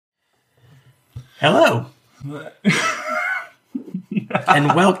Hello,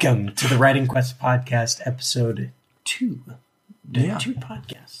 and welcome to the Writing Quest podcast, episode 2. Yeah. 2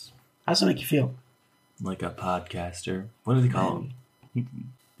 podcasts. How's that make you feel? Like a podcaster. What do they call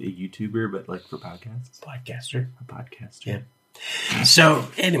him? A YouTuber, but like for podcasts? Podcaster. A podcaster. Yeah. So,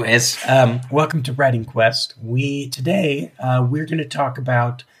 anyways, welcome to Writing Quest. Today, we're going to talk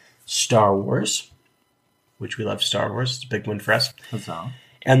about Star Wars, which we love Star Wars. It's a big one for us. Huzzah.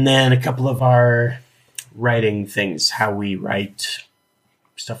 And then a couple of our writing things, how we write,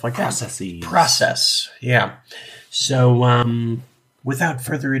 stuff like Processes. that. Process, yeah. So, without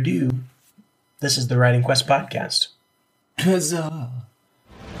further ado, this is the Writing Quest podcast. Huzzah.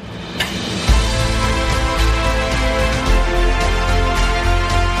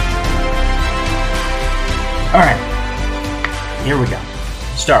 All right, here we go.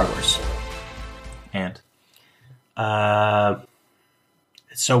 Star Wars. And?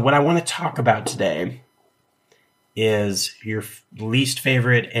 So what I want to talk about today is your least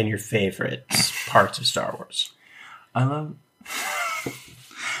favorite and your favorite parts of Star Wars. I love...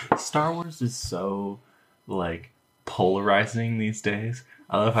 Star Wars is so, like, polarizing these days.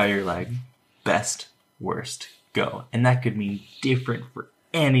 I love how you're like, best, worst, go. And that could mean different for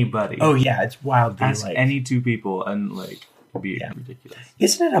anybody. Oh, yeah, it's wildly Ask like... any two people and, like, be ridiculous.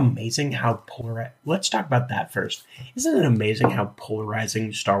 Isn't it amazing how polarizing... Let's talk about that first. Isn't it amazing how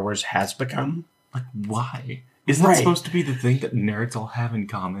polarizing Star Wars has become? Like, why? Isn't that supposed to be the thing that nerds all have in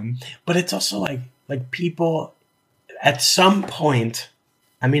common? But it's also like people, at some point...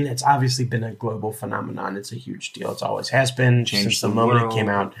 I mean, it's obviously been a global phenomenon. It's a huge deal. It's always has been since the moment it came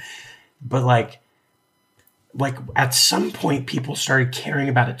out. But like at some point, people started caring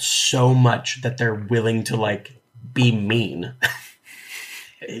about it so much that they're willing to like be mean.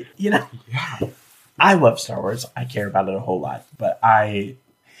 You know? Yeah. I love Star Wars. I care about it a whole lot. But I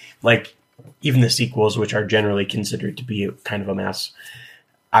like even the sequels, which are generally considered to be kind of a mess.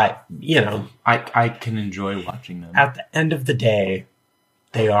 I can enjoy watching them. At the end of the day,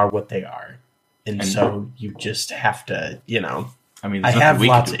 they are what they are. And so you just have to, I mean, I have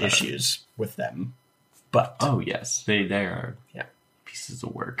lots of issues with them. But oh yes, they are pieces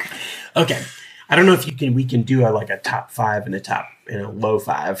of work. Okay. I don't know if we can do a top 5 and a low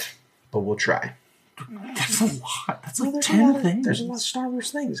 5, but we'll try. That's a lot. That's like 10 things. There's a lot of Star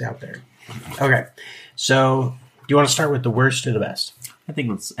Wars things out there. Okay. So do you want to start with the worst or the best? I think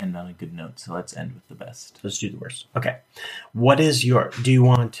let's end on a good note, so let's end with the best. Let's do the worst. Okay. Do you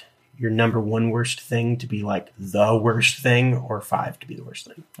want your number 1 worst thing to be like the worst thing, or 5 to be the worst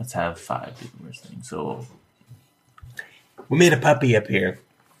thing? Let's have 5 be the worst thing. So we made a puppy up here.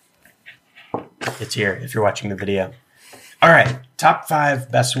 It's here if you're watching the video. All right. Top 5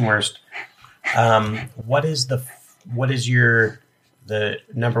 best and worst. What is the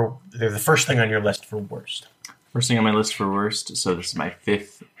first thing on your list for worst? First thing on my list for worst, so this is my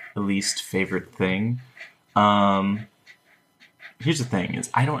 5th least favorite thing. Here's the thing, is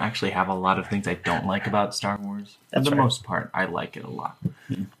I don't actually have a lot of things I don't like about Star Wars. For the most part, I like it a lot.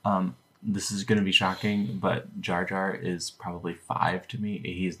 This is going to be shocking, but Jar Jar is probably 5 to me.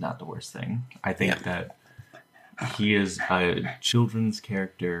 He's not the worst thing. I think that he is a children's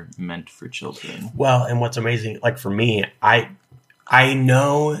character meant for children. Well, and what's amazing, like for me, I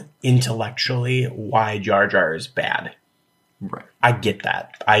know intellectually why Jar Jar is bad. Right. I get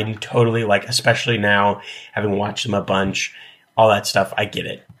that. I'm totally especially now, having watched him a bunch, all that stuff, I get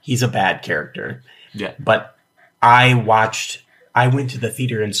it. He's a bad character. Yeah. But I went to the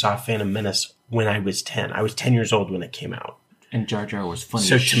theater and saw Phantom Menace when I was 10. I was 10 years old when it came out. And Jar Jar was funny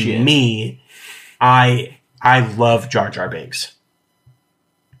as shit. So to me, I love Jar Jar Binks.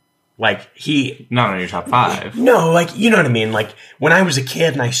 Not on your top 5. No, you know what I mean? When I was a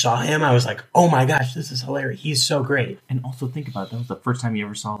kid and I saw him, I was like, oh my gosh, this is hilarious. He's so great. And also think about it, that was the first time you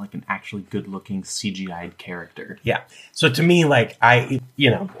ever saw an actually good looking CGI'd character. Yeah. So to me, I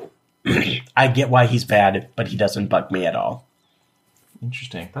get why he's bad, but he doesn't bug me at all.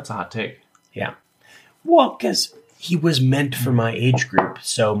 Interesting. That's a hot take. Yeah. Well, because he was meant for my age group,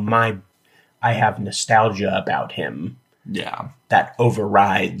 so I have nostalgia about him. Yeah. That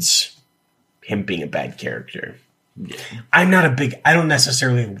overrides him being a bad character. Yeah. I don't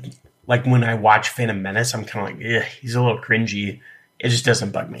necessarily, when I watch Phantom Menace, I'm kind of he's a little cringy. It just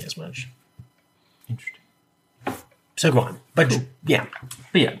doesn't bug me as much. Interesting. So go on. But yeah.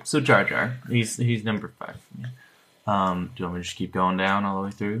 But yeah, so Jar Jar, he's number 5 for me. Do you want me to just keep going down all the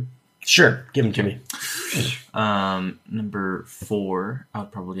way through? Sure, give them to me. Number 4, I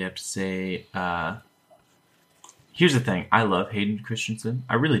would probably have to say Here's the thing. I love Hayden Christensen.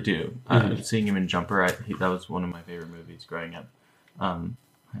 I really do. Seeing him in Jumper, that was one of my favorite movies growing up. Hi,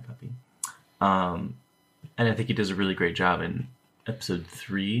 puppy. And I think he does a really great job in episode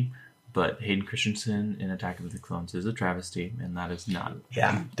 3. But Hayden Christensen in Attack of the Clones is a travesty, and that is not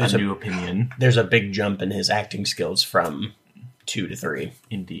a new opinion. There's a big jump in his acting skills from 2 to 3.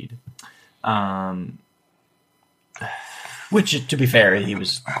 Indeed. Which, to be fair, he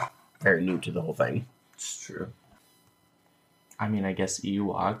was very new to the whole thing. It's true. I mean, I guess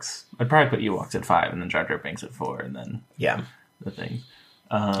Ewoks. I'd probably put Ewoks at 5, and then Jar Jar Binks at 4, and then the thing.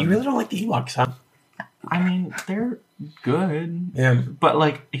 You really don't like the Ewoks, huh? I mean, they're good. Yeah. But,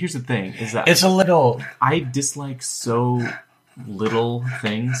 like, here's the thing, is that... It's a little... I dislike so little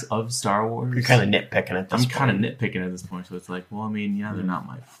things of Star Wars. You're kind of nitpicking at this point. I'm kind of nitpicking at this point, so it's like, well, I mean, yeah, they're not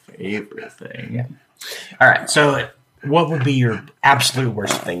my favorite thing. Yeah. All right, so what would be your absolute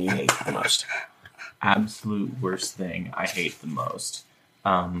worst thing you hate the most? Absolute worst thing I hate the most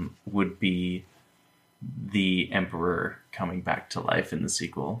would be the Emperor coming back to life in the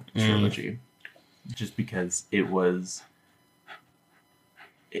sequel trilogy. Just because it was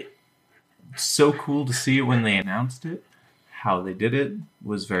so cool to see it when they announced it. How they did it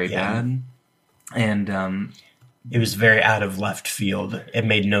was very bad. And it was very out of left field. It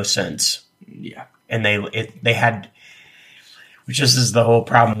made no sense. Yeah. And they had, which is the whole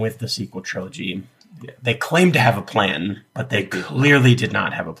problem with the sequel trilogy. Yeah. They claimed to have a plan, but they clearly did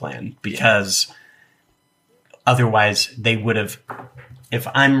not have a plan, because otherwise they would have, if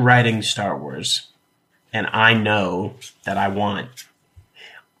I'm writing Star Wars and I know that I want,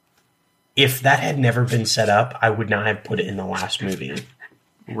 if that had never been set up, I would not have put it in the last movie.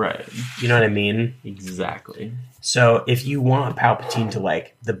 Right. You know what I mean? Exactly. So if you want Palpatine to,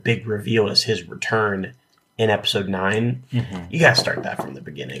 like, the big reveal is his return in episode 9, you got to start that from the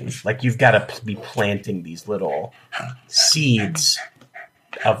beginning. Like, you've got to be planting these little seeds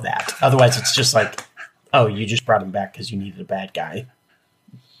of that. Otherwise, it's just like, oh, you just brought him back because you needed a bad guy.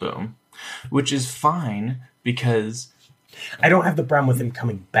 Boom. Which is fine, because I don't have the problem with him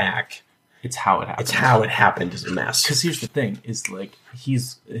coming back. It's how it happened. It's how it happened is a mess. Because here's the thing, is like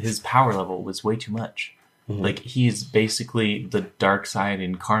his power level was way too much. Like, he's basically the dark side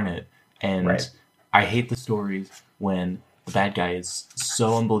incarnate, and I hate the stories when the bad guy is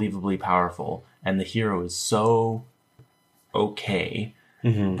so unbelievably powerful and the hero is so okay,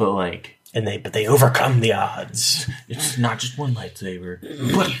 but like, but they overcome the odds. It's not just one lightsaber,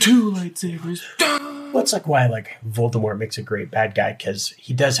 but 2 lightsabers. Well, it's like why, like, Voldemort makes a great bad guy, because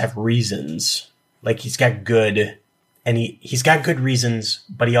he does have reasons. Like, he's got good reasons,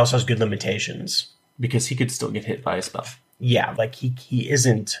 but he also has good limitations. Because he could still get hit by a spell. Yeah, like, he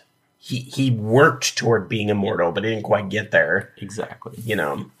isn't... He worked toward being immortal, but he didn't quite get there. Exactly. You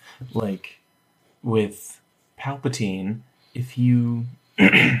know? Like, with Palpatine, if you...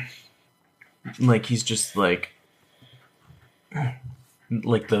 like, he's just, like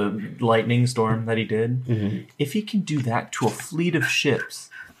the lightning storm that he did. If he can do that to a fleet of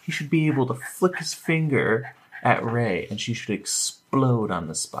ships, he should be able to flick his finger at Rey, and she should explode on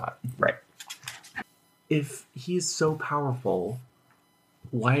the spot. Right. If he's so powerful,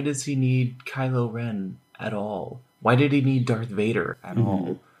 why does he need Kylo Ren at all? Why did he need Darth Vader at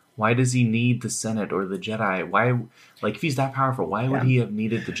all? Why does he need the Senate or the Jedi? Why, like, if he's that powerful, why would he have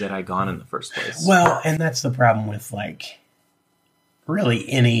needed the Jedi gone in the first place? Well, and that's the problem with, like, really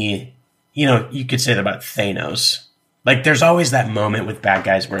any, you know, you could say that about Thanos. Like, there's always that moment with bad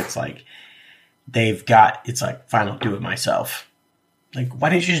guys where it's like, it's like, fine, I'll do it myself. Like, why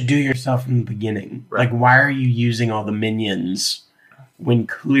didn't you just do it yourself from the beginning? Right. Like, why are you using all the minions when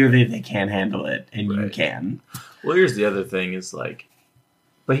clearly they can't handle it and you can? Well, here's the other thing is, like,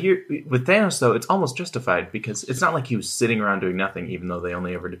 but here, with Thanos, though, it's almost justified, because it's not like he was sitting around doing nothing, even though they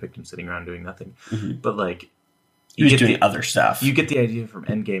only ever depict him sitting around doing nothing. But, like, he was doing other stuff. You get the idea from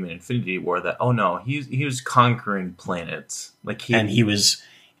Endgame and Infinity War that, oh no, he was conquering planets. Like, his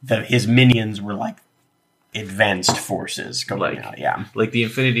minions were, like, advanced forces going out. Yeah, like the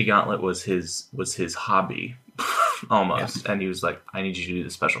Infinity Gauntlet was his hobby, almost, and he was like, I need you to do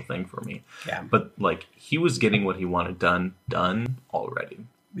this special thing for me. Yeah, but like, he was getting what he wanted done already.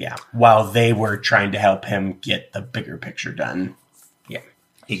 Yeah, while they were trying to help him get the bigger picture done. Yeah,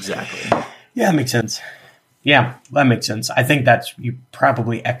 exactly. Yeah, that makes sense. Yeah, that makes sense. I think you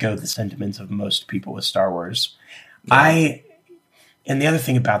probably echo the sentiments of most people with Star Wars. Yeah. And the other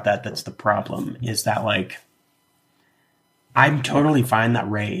thing about that's the problem, is that, like, I'm totally fine that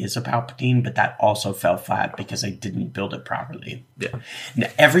Rey is a Palpatine, but that also fell flat because they didn't build it properly. Yeah. Now,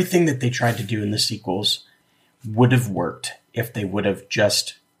 everything that they tried to do in the sequels would have worked if they would have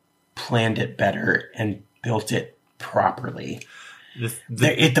just planned it better and built it properly.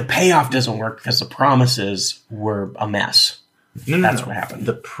 The payoff doesn't work because the promises were a mess. That's what happened.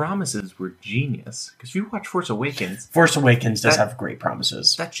 The promises were genius. Because if you watch Force Awakens... Force Awakens does have great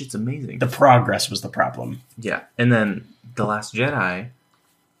promises. That shit's amazing. The progress was the problem. Yeah. And then The Last Jedi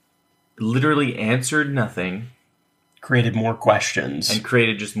literally answered nothing. Created more questions. And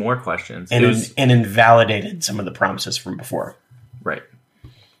created just more questions. And invalidated some of the promises from before. Right.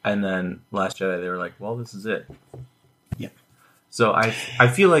 And then Last Jedi, they were like, well, this is it. Yeah. So I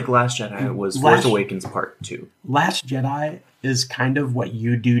feel like Last Jedi was Force Awakens Part 2. Last Jedi is kind of what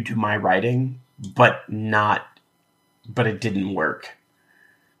you do to my writing, but it didn't work.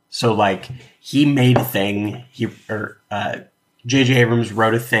 So, like, he made a thing, J.J. Abrams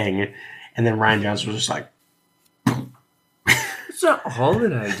wrote a thing, and then Rian Johnson was just like... That's not all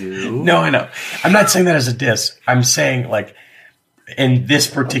that I do. No, I know. I'm not saying that as a diss. I'm saying, like, in this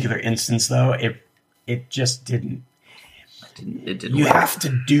particular instance, though, it just didn't... It didn't you work. have to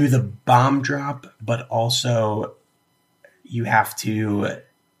do the bomb drop, but also you have to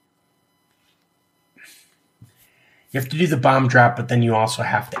do the bomb drop, but then you also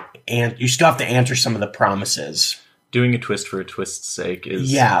have to you still have to answer some of the promises. Doing a twist for a twist's sake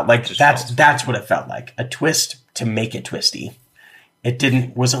is like that's what it felt like, a twist to make it twisty.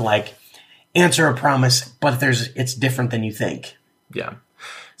 It wasn't like answer a promise, but it's different than you think. Yeah,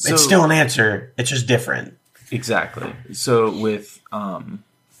 it's still an answer. It's just different. Exactly. So with a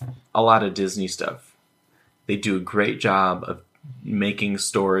lot of Disney stuff, they do a great job of making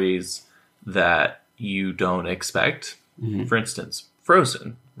stories that you don't expect. Mm-hmm. For instance,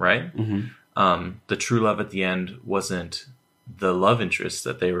 Frozen, right? Mm-hmm. The true love at the end wasn't the love interest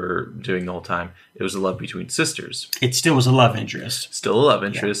that they were doing the whole time. It was a love between sisters. It still was a love interest. Still a love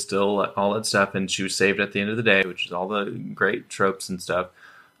interest, still all that stuff. And she was saved at the end of the day, which is all the great tropes and stuff.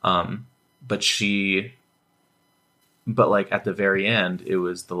 But like at the very end, it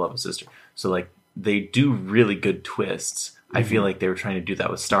was the love of sister. So like they do really good twists. Mm-hmm. I feel like they were trying to do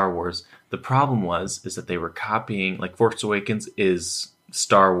that with Star Wars. The problem is that they were copying, like Force Awakens is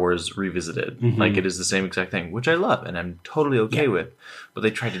Star Wars revisited. Mm-hmm. Like it is the same exact thing, which I love and I'm totally okay with. But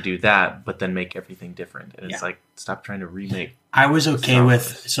they tried to do that, but then make everything different. And it's like, stop trying to remake. I was okay with,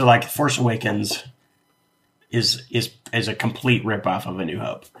 so like Force Awakens is a complete ripoff of A New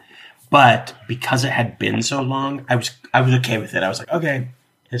Hope. But because it had been so long, I was okay with it. I was like, okay,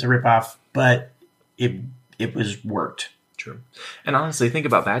 it's a ripoff, but it was worked. True. And honestly, think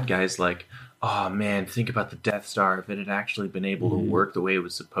about bad guys like, oh man, think about the Death Star. If it had actually been able to work the way it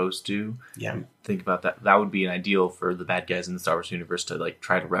was supposed to, think about that. That would be an ideal for the bad guys in the Star Wars universe to like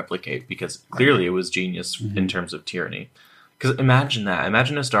try to replicate, because clearly it was genius in terms of tyranny. Because imagine that.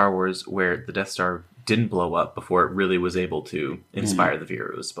 Imagine a Star Wars where the Death Star didn't blow up before it really was able to inspire the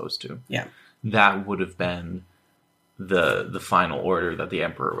viewer it was supposed to. Yeah. That would have been the final order that the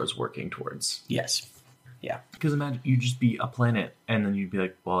Emperor was working towards. Yes. Yeah. Because imagine you'd just be a planet and then you'd be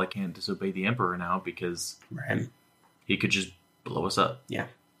like, well, I can't disobey the Emperor now because he could just blow us up. Yeah.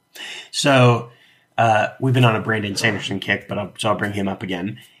 So we've been on a Brandon Sanderson kick, but I'll bring him up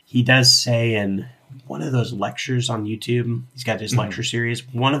again. He does say in one of those lectures on YouTube, he's got his lecture series.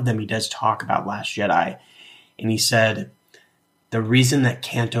 One of them, he does talk about Last Jedi. And he said, the reason that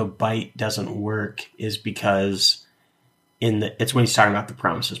Canto Bight doesn't work is because it's when he's talking about the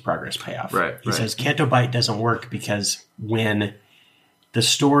promises, progress, payoff. Right. He says Canto Bight doesn't work because when the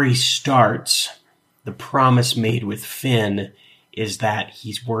story starts, the promise made with Finn is that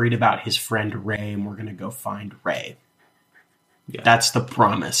he's worried about his friend Rey and we're going to go find Rey. Yeah. That's the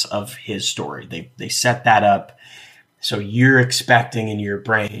promise of his story. They set that up. So you're expecting in your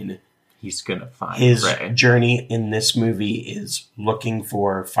brain he's going to find his Rey. Journey in this movie is looking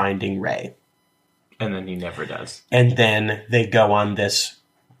for finding Rey. And then he never does. And then they go on this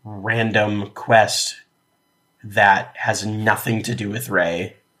random quest that has nothing to do with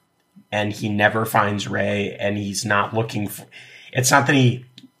Rey. And he never finds Rey, and he's not looking for... It's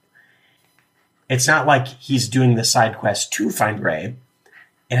not like he's doing the side quest to find Rey.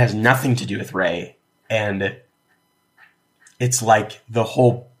 It has nothing to do with Rey. And it's like the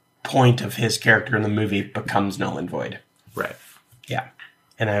whole point of his character in the movie becomes null and void. Right. Yeah.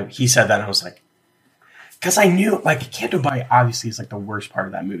 And he said that, and I was like... Because I knew, like, Canto Bight obviously is, like, the worst part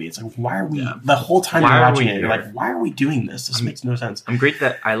of that movie. It's like, why are we... Yeah. The whole time you're watching it, you're like, why are we doing this? This makes no sense.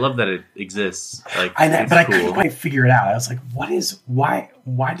 I love that it exists. Like, but I couldn't quite figure it out. I was like,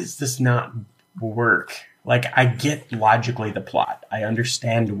 why does this not work? Like, I get logically the plot. I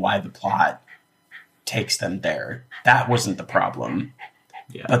understand why the plot takes them there. That wasn't the problem.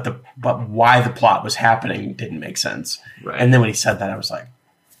 Yeah. But why the plot was happening didn't make sense. Right. And then when he said that, I was like,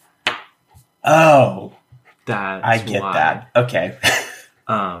 oh... That's I get why. that. Okay.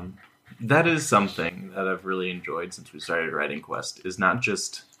 That is something that I've really enjoyed since we started Writing Quest, is not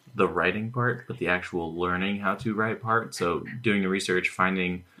just the writing part, but the actual learning how to write part. So doing the research,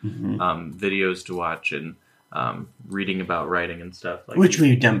 finding videos to watch, and reading about writing and stuff. Like, which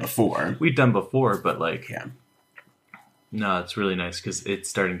we've done before. We've done before, but like... Yeah. No, it's really nice because it's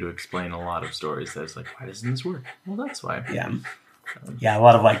starting to explain a lot of stories that's like, why doesn't this work? Well, that's why. Yeah. Yeah, a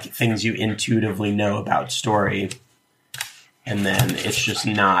lot of like things you intuitively know about story, and then it's just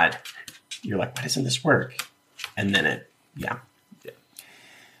not, you're like, why doesn't this work? And then yeah.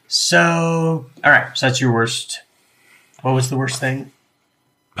 So, all right, so that's your worst. What was the worst thing?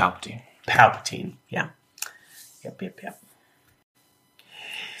 Palpatine, yeah. Yep.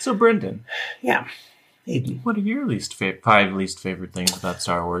 So, Brendan. Yeah. Aiden. What are your five least favorite things about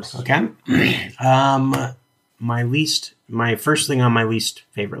Star Wars? Okay. My first thing on my least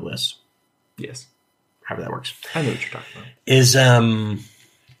favorite list. Yes. However that works. I know what you're talking about. Is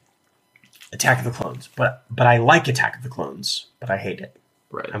Attack of the Clones. But I like Attack of the Clones, but I hate it.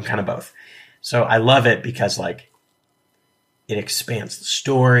 Right. I'm kind of both. So I love it because like it expands the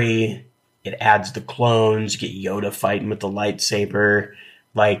story, it adds the clones, you get Yoda fighting with the lightsaber,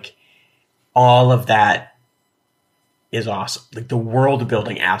 like all of that is awesome. Like the world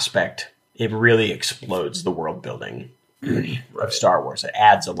building aspect, it really explodes the world building of Star Wars. It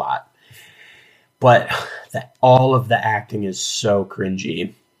adds a lot. But all of the acting is so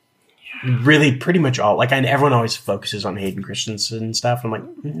cringy. Really, pretty much all. Like, everyone always focuses on Hayden Christensen and stuff. I'm like,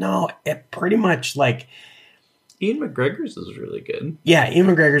 no, it pretty much, like... Ian McGregor's is really good. Yeah, Ian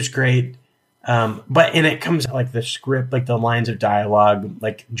McGregor's great. But it comes out, like, the script, like, the lines of dialogue.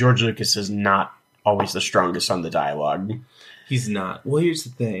 Like, George Lucas is not always the strongest on the dialogue. He's not. Well, here's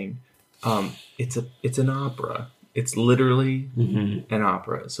the thing. It's an opera. It's literally an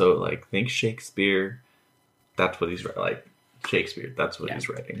opera. So, like, think Shakespeare. That's what he's like. Shakespeare. That's what he's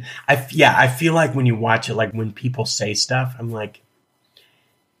writing. I feel like when you watch it, like when people say stuff, I'm like,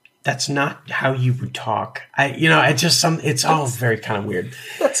 that's not how you would talk. It's all very kind of weird.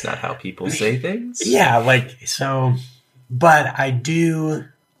 That's not how people say things. Yeah, like so. But I do.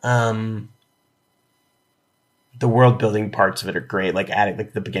 The world building parts of it are great. Like adding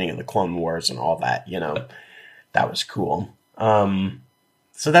like the beginning of the Clone Wars and all that. That was cool.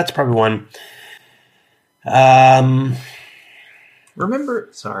 So that's probably one. Remember,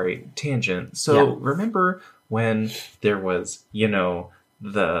 sorry, tangent. So remember when there was,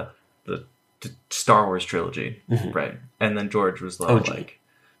 the Star Wars trilogy, right? And then George was all like,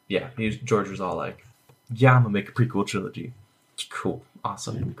 George was all like, yeah, I'm gonna make a prequel trilogy. Cool,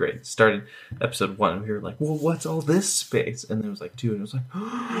 awesome, great. Started episode 1, and we were like, well, what's all this space? And then it was like 2, and it was like,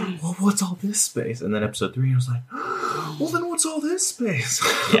 well, what's all this space? And then episode 3, and it was like, well, then what's all this space?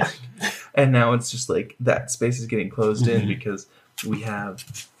 Yeah. And now it's just like that space is getting closed in because we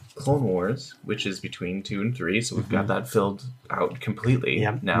have Clone Wars, which is between 2 and 3, so we've got that filled out completely.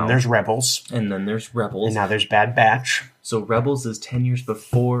 Yeah. Now And there's Rebels. And then there's Rebels. And now there's Bad Batch. So Rebels is 10 years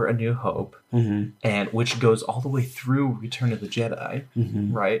before A New Hope, and which goes all the way through Return of the Jedi,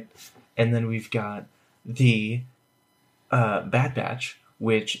 right? And then we've got the Bad Batch,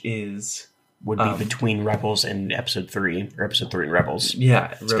 which would be between Rebels and Episode 3, or Episode 3 and Rebels.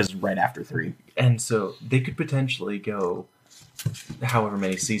 Yeah. Because it's right after 3. And so they could potentially go however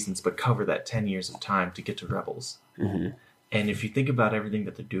many seasons, but cover that 10 years of time to get to Rebels. And if you think about everything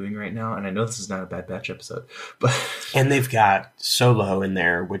that they're doing right now, and I know this is not a Bad Batch episode, but... And they've got Solo in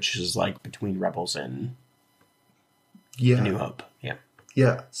there, which is like between Rebels and A New Hope. Yeah.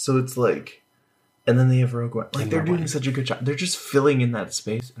 Yeah, so it's like... And then they have Rogue One. Like, they're doing such a good job. They're just filling in that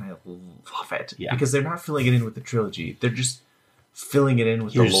space, and I love it. Yeah. Because they're not filling it in with the trilogy. They're just filling it in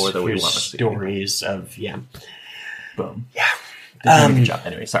with the lore that we want to see. Stories of, Boom. Yeah. They're doing a good job.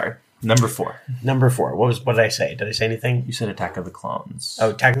 Anyway, sorry. Number 4. What did I say? Did I say anything? You said Attack of the Clones.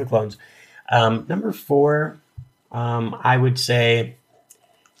 Oh, Attack of the Clones. Number 4, I would say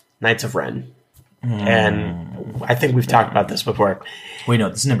Knights of Ren. And I think we've talked about this before. Wait, no,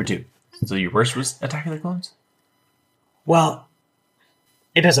 this is number 2. So your worst was Attack of the Clones? Well,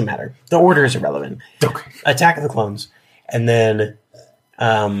 it doesn't matter. The order is irrelevant. Okay. Attack of the Clones. And then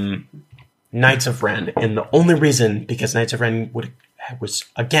Knights of Ren. And the only reason, because Knights of Ren was,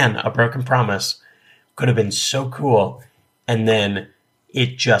 again, a broken promise, could have been so cool. And then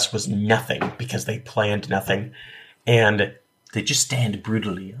it just was nothing because they planned nothing. And they just stand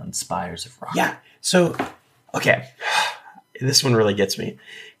brutally on spires of rock. Yeah. So, okay. This one really gets me.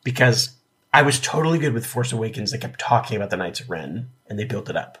 Because I was totally good with Force Awakens. They kept talking about the Knights of Ren, and they built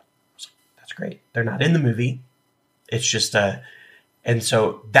it up. I was like, that's great. They're not in the movie. It's just and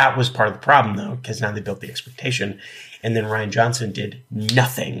so that was part of the problem, though, because now they built the expectation. And then Rian Johnson did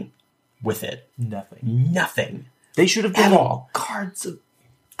nothing with it. Nothing. They should have been at all cards of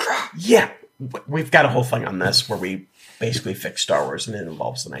crap. Yeah. We've got a whole thing on this where we basically fix Star Wars, and it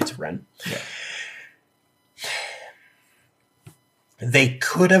involves the Knights of Ren. Yeah. They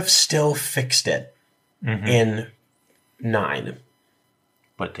could have still fixed it in 9.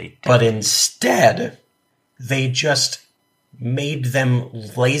 But they didn't. But instead, they just made them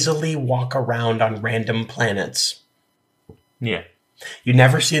lazily walk around on random planets. Yeah. You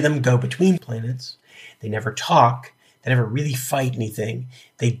never see them go between planets. They never talk. They never really fight anything.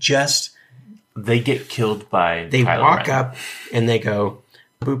 They get killed by They Kylo walk Ren. up and they go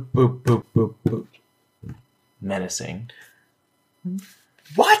boop, boop, boop, boop, boop. Menacing.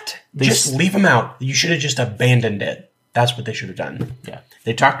 What? Just leave them out. You should have just abandoned it. That's what they should have done. Yeah.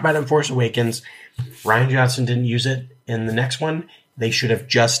 They talked about it in Force Awakens. Rian Johnson didn't use it in the next one. They should have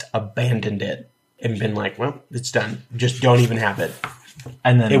just abandoned it and been like, well, it's done. Just don't even have it.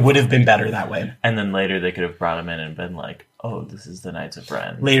 And then It would have been better that way. And then later they could have brought him in and been like, oh, this is the Knights of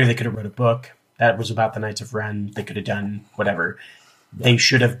Ren. Later they could have wrote a book that was about the Knights of Ren. They could have done whatever. They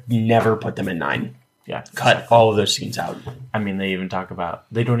should have never put them in 9. Yeah. Cut all of those scenes out. I mean, they don't even talk about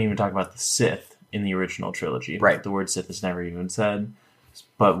the Sith in the original trilogy. Right. The word Sith is never even said.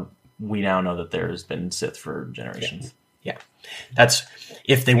 But we now know that there's been Sith for generations. Yeah. That's,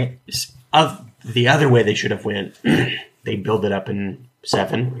 if they, the other way they should have went, they build it up in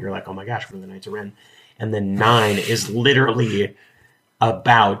 7. You're like, oh my gosh, we're the Knights of Ren. And then 9 is literally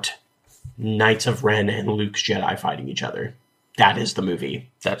about Knights of Ren and Luke's Jedi fighting each other. That is the movie.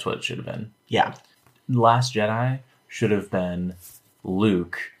 That's what it should have been. Yeah. Last Jedi should have been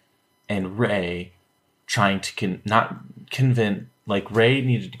Luke and Rey trying to not convince, like Rey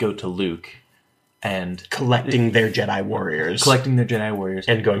needed to go to Luke and Collecting their Jedi warriors.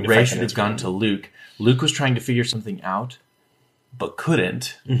 And going to Rey fight should the have gone to Luke. Luke was trying to figure something out, but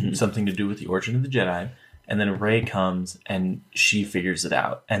couldn't. Something to do with the origin of the Jedi. And then Rey comes and she figures it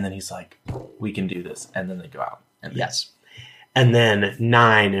out. And then he's like, we can do this. And then they go out. And Yes. And then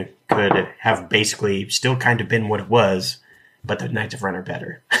 9 could have basically still kind of been what it was, but the Knights of Ren are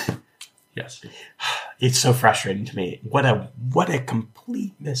better. Yes. It's so frustrating to me. What a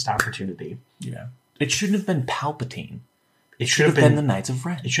complete missed opportunity. Yeah. It shouldn't have been Palpatine. It Should have been the Knights of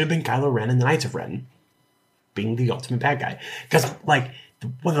Ren. It should have been Kylo Ren and the Knights of Ren being the ultimate bad guy. Because, like,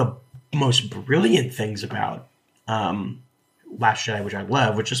 one of the most brilliant things about Last Jedi, which I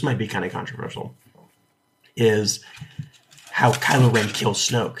love, which just might be kind of controversial, is how Kylo Ren kills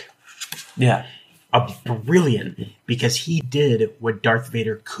Snoke. Yeah. Brilliant, because he did what Darth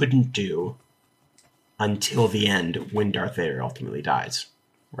Vader couldn't do until the end when Darth Vader ultimately dies.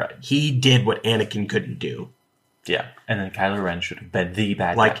 Right. He did what Anakin couldn't do. Yeah. And then Kylo Ren should have been the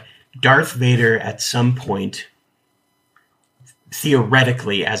bad Like, guy. Darth Vader, at some point,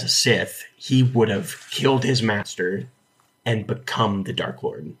 theoretically, as a Sith, he would have killed his master and become the Dark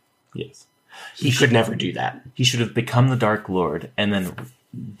Lord. Yes. He could never do that. He should have become the Dark Lord and then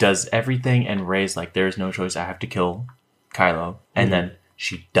does everything, and Rey's like, there's no choice, I have to kill Kylo. And then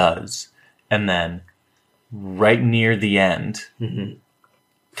she does. And then right near the end,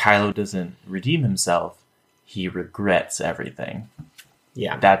 Kylo doesn't redeem himself. He regrets everything.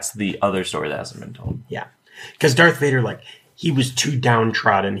 Yeah. That's the other story that hasn't been told. Yeah. Because Darth Vader, like, he was too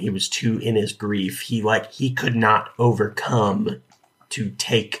downtrodden. He was too in his grief. He could not overcome to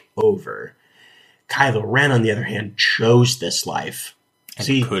take over. Kylo Ren, on the other hand, chose this life.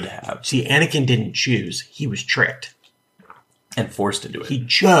 And could have. See, Anakin didn't choose. He was tricked. And forced to do it. He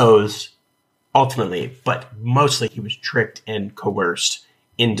chose, ultimately, but mostly he was tricked and coerced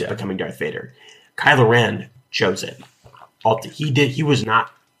into becoming Darth Vader. Kylo Ren chose it. He was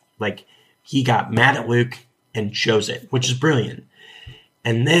not, like, he got mad at Luke and chose it, which is brilliant.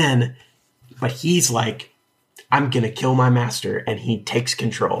 And then, but he's like, I'm going to kill my master, and he takes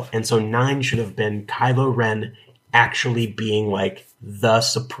control. And so 9 should have been Kylo Ren actually being, like, the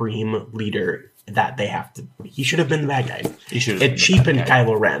supreme leader that they have to. He should have been the bad guy. It cheapened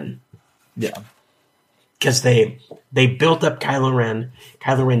Kylo Ren. Yeah. Because they built up Kylo Ren.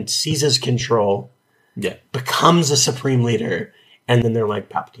 Kylo Ren seizes control. Yeah. Becomes a supreme leader. And then they're like,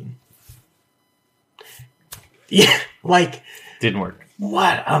 Palpatine. Yeah. Like. Didn't work.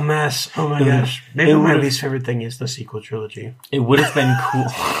 What a mess. Oh my gosh. Maybe my least favorite thing is the sequel trilogy. It would have been cool.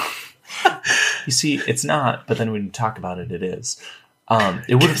 You see, it's not, but then when you talk about it, it is.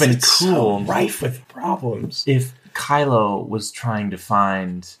 It would have been cool. So rife with problems. If Kylo was trying to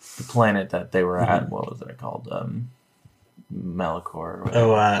find the planet that they were at. What was it called? Malachor.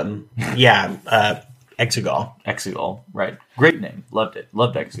 Exegol. Exegol, right. Great name. Loved it.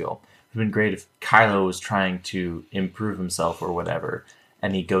 Loved Exegol. It would have been great if Kylo was trying to improve himself or whatever,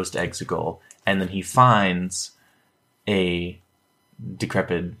 and he goes to Exegol, and then he finds a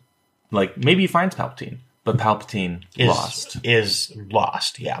decrepit, like maybe he finds Palpatine, but Palpatine is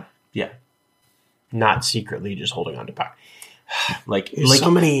lost. Yeah, yeah, not secretly just holding on to power. like so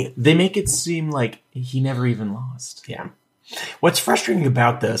many. They make it seem like he never even lost. Yeah. What's frustrating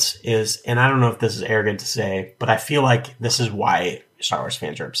about this is, and I don't know if this is arrogant to say, but I feel like this is why Star Wars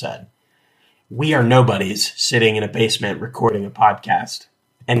fans are upset. We are nobodies sitting in a basement recording a podcast,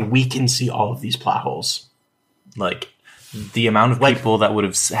 and we can see all of these plot holes. Like, the amount of people that would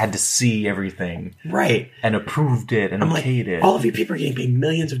have had to see everything. Right. And approved it and okayed it. All of you people are getting paid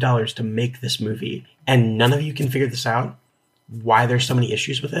millions of dollars to make this movie, and none of you can figure this out? Why there's so many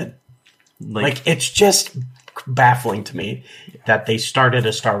issues with it? Like it's just baffling to me that they started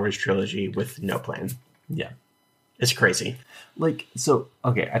a Star Wars trilogy with no plan. Yeah. It's crazy. Like, so,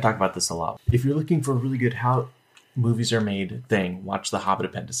 okay, I talk about this a lot. If you're looking for a really good how movies are made thing, watch The Hobbit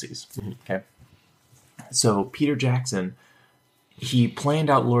Appendices. Mm-hmm. Okay? So, Peter Jackson, he planned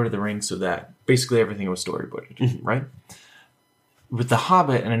out Lord of the Rings so that basically everything was storyboarded, right? With The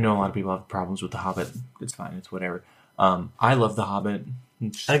Hobbit, and I know a lot of people have problems with The Hobbit. It's fine. It's whatever. I love The Hobbit. I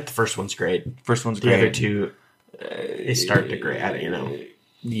think the first one's great. The other two, they start to grade, you know.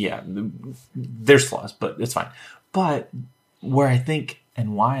 Yeah, there's flaws, but it's fine. But where I think,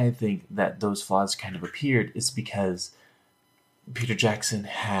 and why I think that those flaws kind of appeared is because Peter Jackson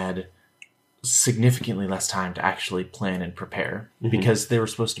had significantly less time to actually plan and prepare, because there was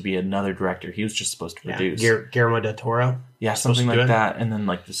supposed to be another director. He was just supposed to produce. Guillermo del Toro. Yeah, something like that. And then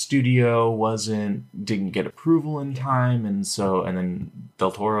like the studio didn't get approval in time, and then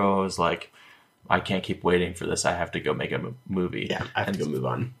Del Toro was like, I can't keep waiting for this. I have to go make a movie. Yeah, I have to go move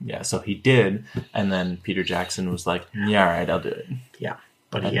on. Yeah, so he did, and then Peter Jackson was like, yeah, all right, I'll do it. Yeah,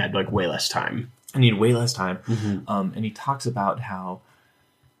 but he had like way less time. And he had way less time. And he talks about how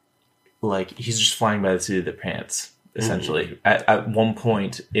like he's just flying by the seat of their pants, essentially. At one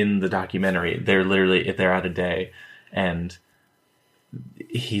point in the documentary, they're out a day, and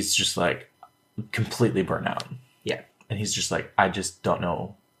he's just like completely burnt out. Yeah. And he's just like, I just don't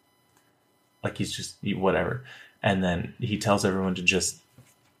know. Like he's just whatever. And then he tells everyone to just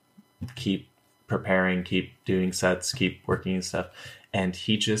keep preparing, keep doing sets, keep working and stuff. And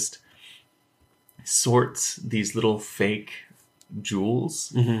he just sorts these little fake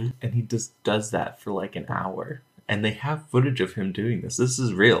jewels, and he just does that for like an hour. And they have footage of him doing this. This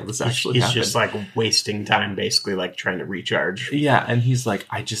is real. This actually happened. He's just like wasting time, basically, like trying to recharge. Yeah, and he's like,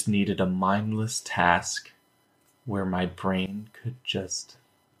 I just needed a mindless task where my brain could just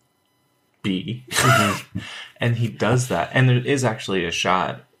be. And he does that. And there is actually a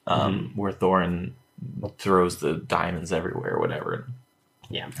shot where Thorin throws the diamonds everywhere or whatever.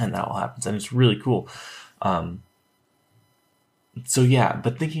 Yeah. And that all happens. And it's really cool. So yeah,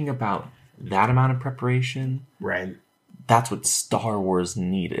 but thinking about that amount of preparation, right? That's what Star Wars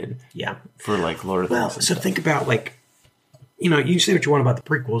needed. Yeah, for like Lord of the Rings. So think about like, you say what you want about the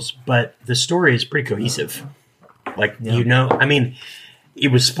prequels, but the story is pretty cohesive. Like I mean,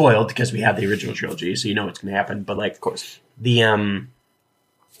 it was spoiled because we have the original trilogy, so you know what's going to happen. But like, of course, the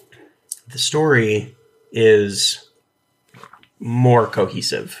story is more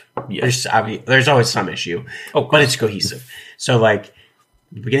cohesive. Yes. There's always some issue, but it's cohesive. So like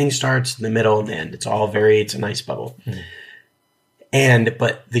the beginning starts, the middle, and the end. It's a nice bubble.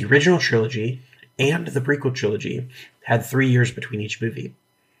 But the original trilogy and the prequel trilogy had 3 years between each movie.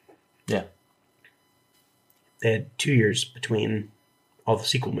 Yeah. They had 2 years between all the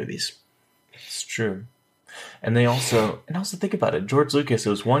sequel movies. It's true. And they also think about it. George Lucas, it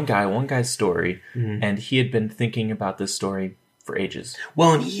was one guy's story, and he had been thinking about this story for ages.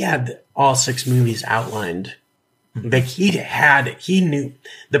 Well, and he had all 6 movies outlined. Like he knew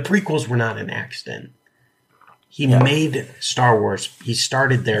the prequels were not an accident. He made Star Wars. He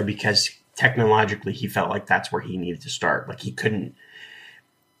started there because technologically he felt like that's where he needed to start. Like he couldn't.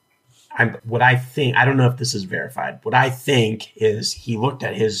 I don't know if this is verified. What I think is he looked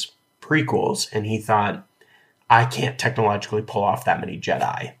at his prequels and he thought, I can't technologically pull off that many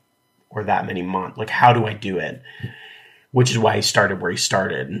Jedi or that many Like, how do I do it? Which is why he started where he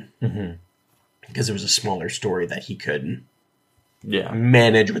started. Because it was a smaller story that he could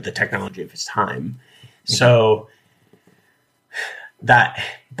manage with the technology of his time. So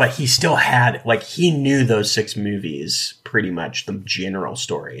but he still had, like, he knew those 6 movies pretty much the general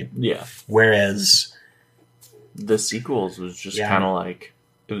story. Yeah. Whereas the sequels was just kind of like,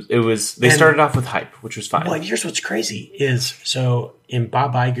 they started off with hype, which was fine. Well, here's what's crazy is, so in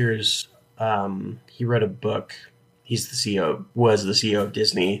Bob Iger's, he wrote a book. Was the CEO of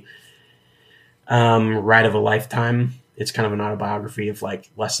Disney. Ride of a Lifetime It's kind of an autobiography of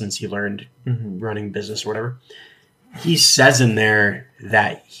like lessons he learned running business or whatever. He says in there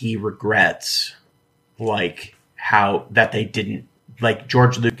that he regrets like how that they didn't like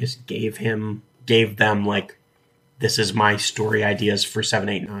George Lucas gave them like, this is my story ideas for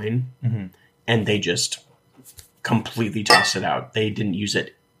 789, and they just completely tossed it out. They didn't use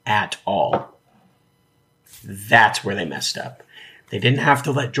it at all. That's where they messed up. They didn't have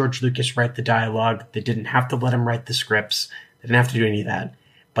to let George Lucas write the dialogue. They didn't have to let him write the scripts. They didn't have to do any of that.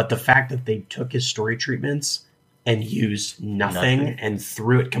 But the fact that they took his story treatments and used nothing and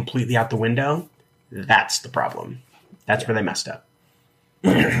threw it completely out the window, that's the problem. That's where they messed up.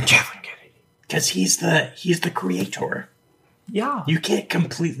 Because he's the creator. Yeah. You can't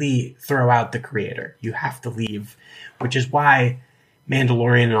completely throw out the creator. You have to leave, which is why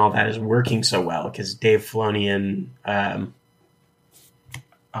Mandalorian and all that is working so well, because Dave Filoni and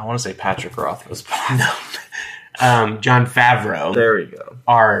I want to say Patrick Rothfuss. Jon Favreau. There we go.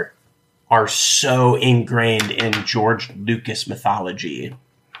 Are so ingrained in George Lucas mythology.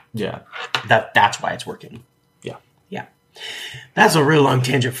 Yeah. That's why it's working. Yeah. Yeah. That's a real long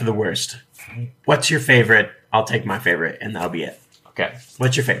tangent for the worst. What's your favorite? I'll take my favorite, and that'll be it. Okay.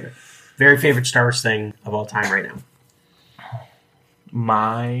 What's your favorite? Very favorite Star Wars thing of all time right now.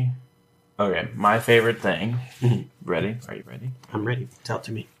 My favorite thing. Ready? Are you ready? I'm ready. Tell it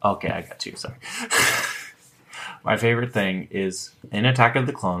to me. Okay, I got you. Sorry. My favorite thing is in Attack of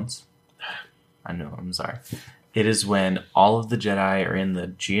the Clones. I know, I'm sorry. It is when all of the Jedi are in the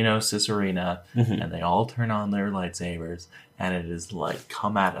Geonosis arena and they all turn on their lightsabers, and it is like,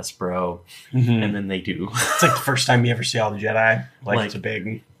 come at us, bro. And then they do. It's like the first time you ever see all the Jedi. Like it's a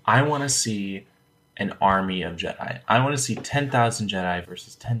big... I want to see an army of Jedi. I want to see 10,000 Jedi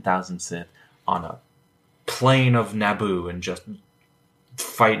versus 10,000 Sith on a plain of Naboo and just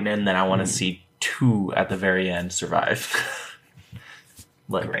fighting, and then I want to see 2 at the very end survive.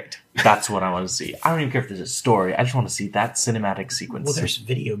 Like, great. That's what I want to see. I don't even care if there's a story. I just want to see that cinematic sequence. Well, there's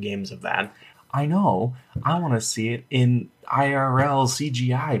video games of that. I know. I want to see it in IRL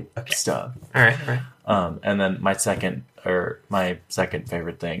CGI stuff. All right. And then my second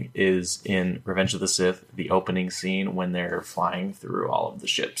favorite thing is in Revenge of the Sith, the opening scene when they're flying through all of the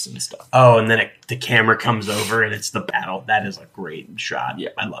ships and stuff. Oh, and then the camera comes over and it's the battle. That is a great shot.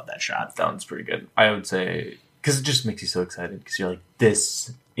 Yeah, I love that shot. That one's pretty good. I would say, because it just makes you so excited, because you're like,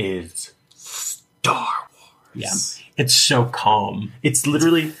 this is Star Wars. Yeah, it's so calm. It's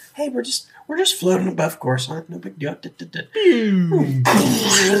literally, hey, we're just floating above Coruscant. No big deal. You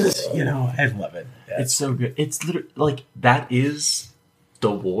know, I love it. Yeah. It's so good. It's literally like, that is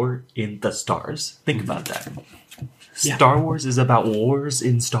the war in the stars. Think about that. Yeah. Star Wars is about wars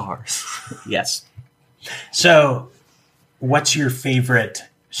in stars. Yes. So, what's your favorite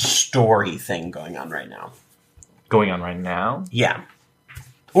story thing going on right now? Going on right now? Yeah.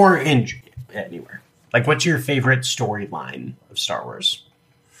 Or anywhere. Like, what's your favorite storyline of Star Wars?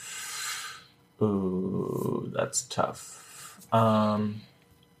 Ooh, that's tough.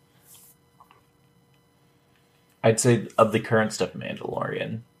 I'd say of the current stuff,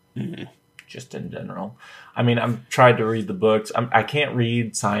 Mandalorian. Just in general. I mean, I'm trying to read the books. I can't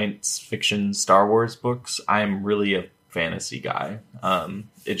read science fiction Star Wars books. I'm really a fantasy guy.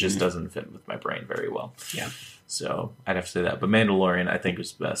 It just doesn't fit with my brain very well. Yeah. So I'd have to say that. But Mandalorian, I think,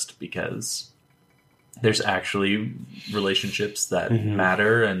 is best because there's actually relationships that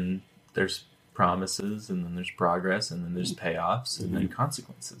matter, and there's promises, and then there's progress, and then there's payoffs, and then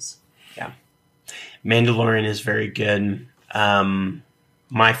consequences. Yeah. Mandalorian is very good.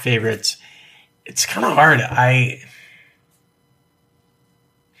 My favorites, it's kind of hard.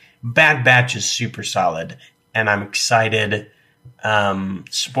 Bad Batch is super solid, and I'm excited.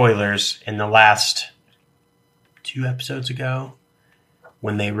 Spoilers, in the last 2 episodes ago,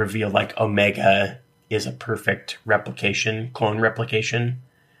 when they revealed like Omega is a perfect clone replication,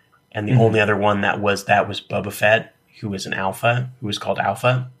 and the only other one that was Boba Fett, who was an alpha, who was called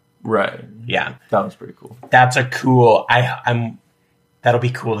Alpha. Right. Yeah. That was pretty cool. That's a cool... That'll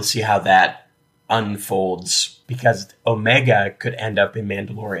be cool to see how that unfolds, because Omega could end up in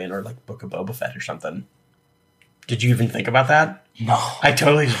Mandalorian or like Book of Boba Fett or something. Did you even think about that? No. I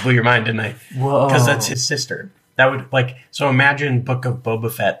totally just blew your mind, didn't I? Whoa. Because that's his sister. That would so imagine Book of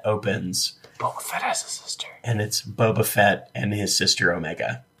Boba Fett opens. Boba Fett has a sister. And it's Boba Fett and his sister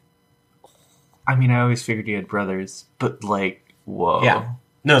Omega. I mean, I always figured he had brothers, but like, whoa. Yeah.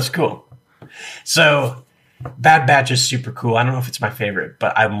 No, it's cool. So, Bad Batch is super cool. I don't know if it's my favorite,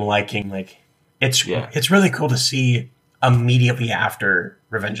 but I'm liking, it's really cool to see immediately after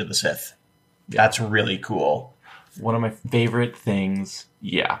Revenge of the Sith. That's really cool. One of my favorite things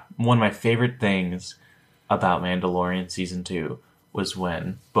about Mandalorian season 2 was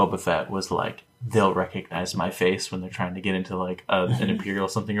when Boba Fett was like, they'll recognize my face when they're trying to get into like an Imperial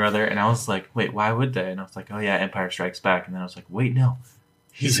something or other. And I was like, wait, why would they? And I was like, oh yeah, Empire Strikes Back. And then I was like, wait, no.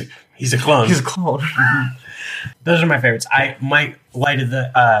 He's a clone. He's a clone. Those are my favorites. My Light of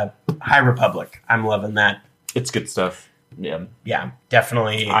the High Republic. I'm loving that. It's good stuff. Yeah. Yeah,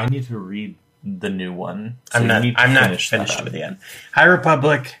 definitely. I need to read the new one. So I'm not finished with it yet. High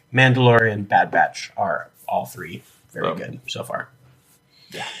Republic, Mandalorian, Bad Batch are all three very good so far.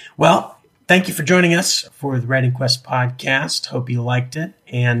 Yeah. Well, thank you for joining us for the Writing Quest podcast. Hope you liked it.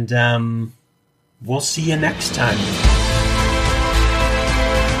 And we'll see you next time.